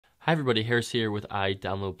Hi everybody, Harris here with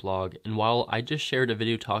iDownload Blog, and while I just shared a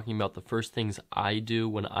video talking about the first things I do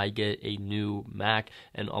when I get a new Mac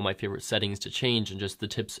and all my favorite settings to change and just the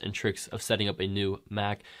tips and tricks of setting up a new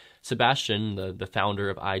Mac, Sebastian, the founder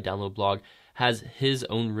of iDownload Blog, has his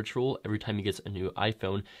own ritual every time he gets a new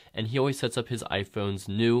iPhone, and he always sets up his iPhones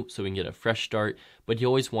new so we can get a fresh start, but he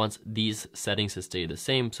always wants these settings to stay the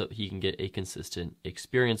same so that he can get a consistent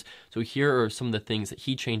experience. So here are some of the things that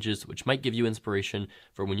he changes which might give you inspiration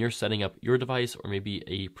for when you're setting up your device or maybe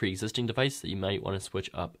a pre-existing device that you might want to switch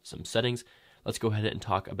up some settings. Let's go ahead and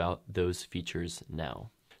talk about those features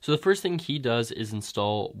now. So the first thing he does is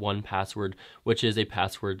install 1Password, which is a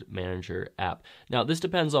password manager app. Now this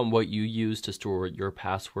depends on what you use to store your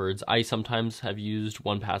passwords. I sometimes have used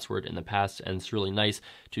 1Password in the past, and it's really nice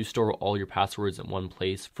to store all your passwords in one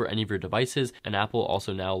place for any of your devices. And Apple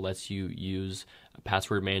also now lets you use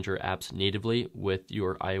password manager apps natively with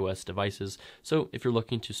your iOS devices. So if you're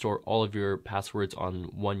looking to store all of your passwords on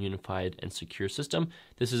one unified and secure system,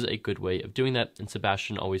 this is a good way of doing that, and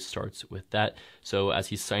Sebastian always starts with that. So as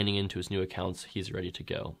he's signing into his new accounts, he's ready to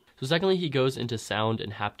go. So secondly, he goes into sound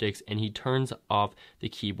and haptics and he turns off the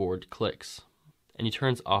keyboard clicks.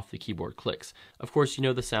 Of course, you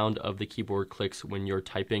know the sound of the keyboard clicks when you're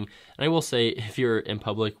typing, and I will say if you're in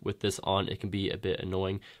public with this on, it can be a bit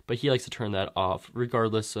annoying, but he likes to turn that off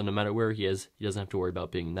regardless, so no matter where he is, he doesn't have to worry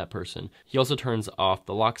about being that person. He also turns off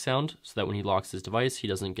the lock sound so that when he locks his device, he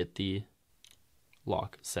doesn't get the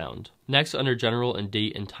lock sound. Next, under general and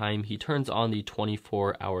date and time, he turns on the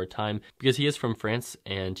 24-hour time because he is from France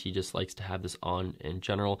and he just likes to have this on in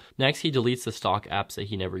general. Next, he deletes the stock apps that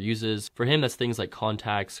he never uses. For him, that's things like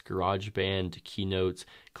Contacts, GarageBand, Keynotes,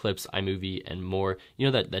 Clips, iMovie, and more.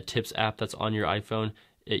 You know that Tips app that's on your iPhone?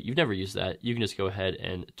 You've never used that. You can just go ahead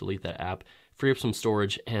and delete that app, free up some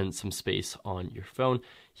storage and some space on your phone.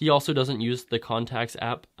 He also doesn't use the Contacts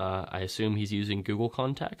app. I assume he's using Google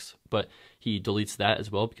Contacts, but he deletes that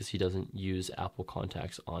as well because he doesn't use Apple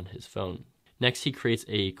Contacts on his phone. Next, he creates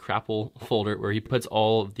a crapple folder where he puts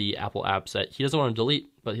all of the Apple apps that he doesn't want to delete,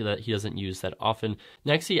 but that he doesn't use that often.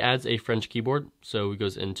 Next, he adds a French keyboard. So he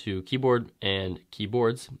goes into keyboard and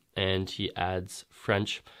keyboards, and he adds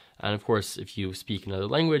French. And of course, if you speak another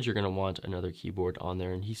language, you're going to want another keyboard on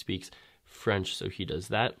there, and he speaks French, so he does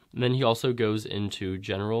that. And then he also goes into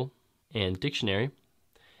general and dictionary,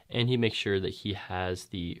 and he makes sure that he has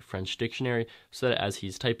the French dictionary so that as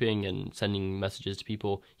he's typing and sending messages to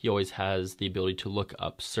people, he always has the ability to look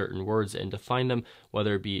up certain words and define them,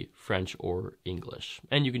 whether it be French or English.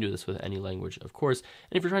 And you can do this with any language, of course.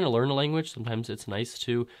 And if you're trying to learn a language, sometimes it's nice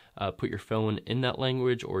to put your phone in that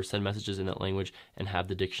language or send messages in that language and have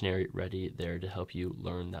the dictionary ready there to help you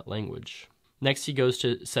learn that language. Next, he goes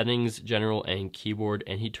to settings, general, and keyboard,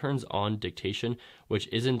 and he turns on dictation, which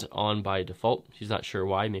isn't on by default. He's not sure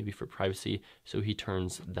why, maybe for privacy, so he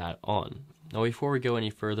turns that on. Now, before we go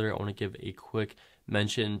any further, I want to give a quick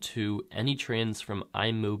mention to AnyTrans from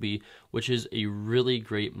iMovie, which is a really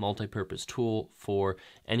great multi-purpose tool for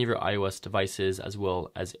any of your iOS devices as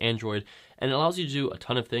well as Android, and it allows you to do a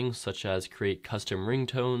ton of things such as create custom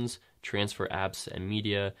ringtones, transfer apps and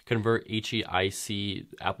media, convert HEIC,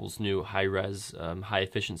 Apple's new high-res,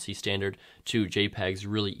 high-efficiency standard, to JPEGs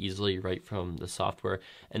really easily right from the software,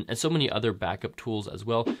 and so many other backup tools as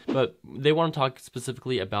well. But they want to talk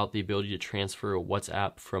specifically about the ability to transfer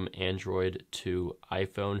WhatsApp from Android to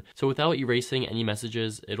iPhone. So without erasing any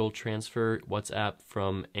messages, it'll transfer WhatsApp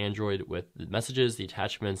from Android with the messages, the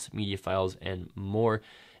attachments, media files, and more,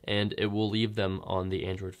 and it will leave them on the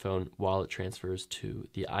Android phone while it transfers to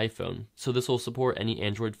the iPhone. So this will support any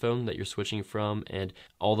Android phone that you're switching from and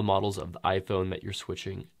all the models of the iPhone that you're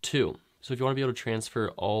switching to. So if you want to be able to transfer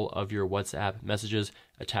all of your WhatsApp messages,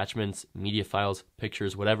 attachments, media files,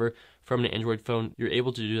 pictures, whatever, from an Android phone, you're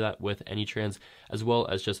able to do that with AnyTrans, as well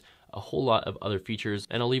as just a whole lot of other features.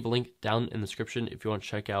 And I'll leave a link down in the description if you want to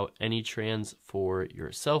check out AnyTrans for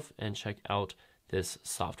yourself and check out this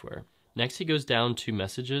software. Next, he goes down to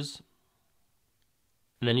messages,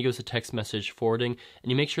 and then he goes to text message forwarding,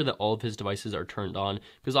 and you make sure that all of his devices are turned on,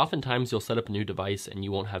 because oftentimes you'll set up a new device and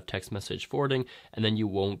you won't have text message forwarding, and then you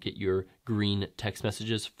won't get your green text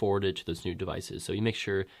messages forwarded to those new devices. So you make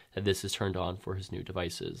sure that this is turned on for his new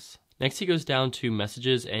devices. Next, he goes down to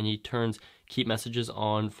messages and he turns keep messages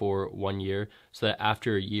on for 1 year so that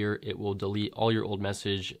after a year it will delete all your old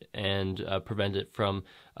message and prevent it from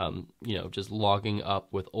just logging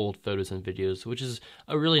up with old photos and videos, which is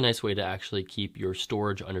a really nice way to actually keep your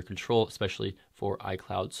storage under control, especially for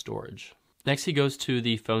iCloud storage. Next, he goes to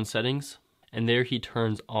the phone settings, and there he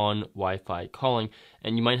turns on Wi-Fi calling,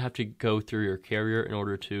 and you might have to go through your carrier in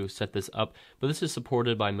order to set this up, but this is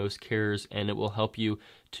supported by most carriers, and it will help you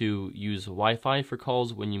to use Wi-Fi for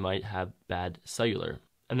calls when you might have bad cellular.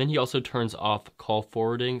 And then he also turns off call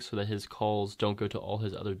forwarding so that his calls don't go to all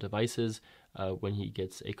his other devices when he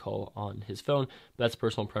gets a call on his phone. That's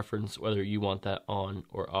personal preference, whether you want that on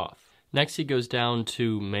or off. Next, he goes down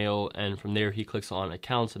to Mail, and from there he clicks on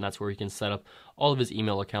Accounts, and that's where he can set up all of his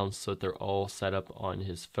email accounts so that they're all set up on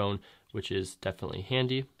his phone, which is definitely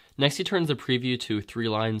handy. Next, he turns the preview to 3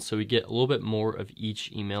 lines, so we get a little bit more of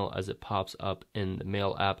each email as it pops up in the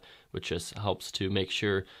Mail app, which just helps to make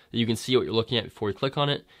sure that you can see what you're looking at before you click on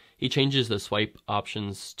it. He changes the swipe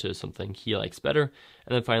options to something he likes better,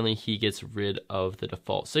 and then finally he gets rid of the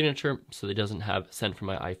default signature so that he doesn't have Sent from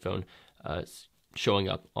my iPhone showing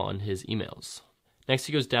up on his emails. Next,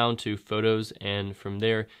 he goes down to Photos, and from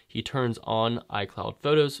there he turns on iCloud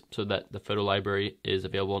Photos so that the photo library is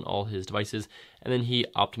available on all his devices, and then he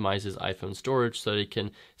optimizes iPhone storage so that he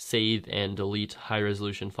can save and delete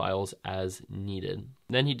high-resolution files as needed.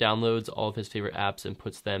 Then he downloads all of his favorite apps and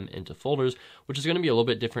puts them into folders, which is going to be a little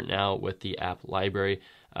bit different now with the app library.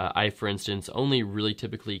 I, for instance, only really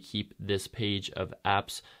typically keep this page of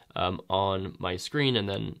apps on my screen, and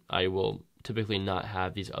then I will typically not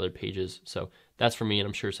have these other pages. So that's for me, and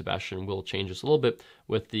I'm sure Sebastian will change this a little bit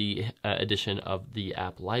with the addition of the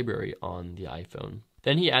app library on the iPhone.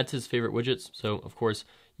 Then he adds his favorite widgets. So of course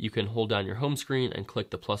you can hold down your home screen and click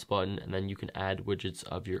the plus button, and then you can add widgets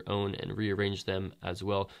of your own and rearrange them as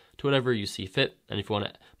well to whatever you see fit. And if you want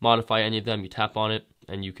to modify any of them, you tap on it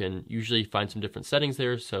and you can usually find some different settings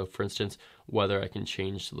there. So for instance, whether I can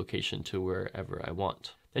change the location to wherever I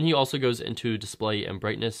want. Then he also goes into display and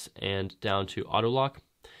brightness and down to auto lock,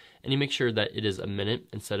 and he makes sure that it is a minute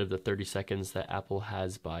instead of the 30 seconds that Apple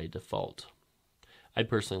has by default. I'd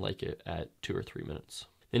personally like it at 2 or 3 minutes.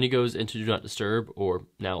 Then he goes into do not disturb, or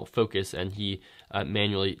now focus, and he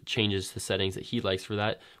manually changes the settings that he likes for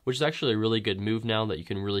that, which is actually a really good move now that you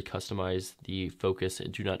can really customize the focus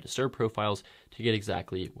and do not disturb profiles to get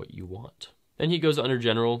exactly what you want. Then he goes under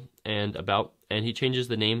general and about, and he changes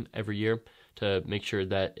the name every year to make sure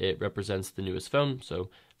that it represents the newest phone. So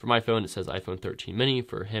for my phone, it says iPhone 13 mini.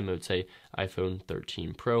 For him, it would say iPhone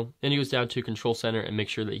 13 Pro. Then he goes down to Control Center and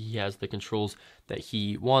makes sure that he has the controls that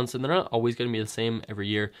he wants. And they're not always going to be the same every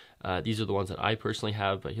year. These are the ones that I personally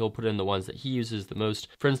have, but he'll put in the ones that he uses the most.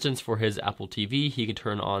 For instance, for his Apple TV, he can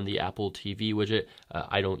turn on the Apple TV widget.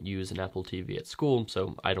 I don't use an Apple TV at school,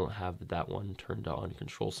 so I don't have that one turned on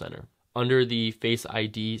Control Center. Under the Face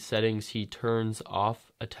ID settings, he turns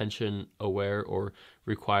off attention aware or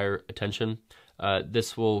require attention.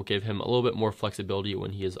 This will give him a little bit more flexibility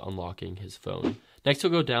when he is unlocking his phone. Next,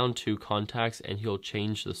 he'll go down to contacts and he'll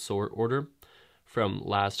change the sort order from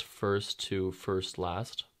last first to first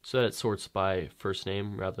last, so that it sorts by first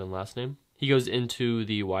name rather than last name. He goes into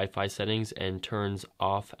the Wi-Fi settings and turns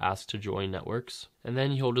off ask to join networks. And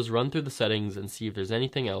then he'll just run through the settings and see if there's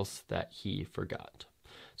anything else that he forgot.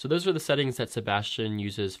 So those are the settings that Sebastian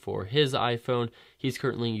uses for his iPhone. He's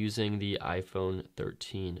currently using the iPhone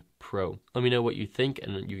 13 Pro. Let me know what you think,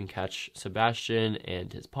 and you can catch Sebastian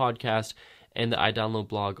and his podcast and the iDownload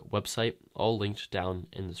blog website, all linked down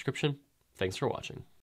in the description. Thanks for watching.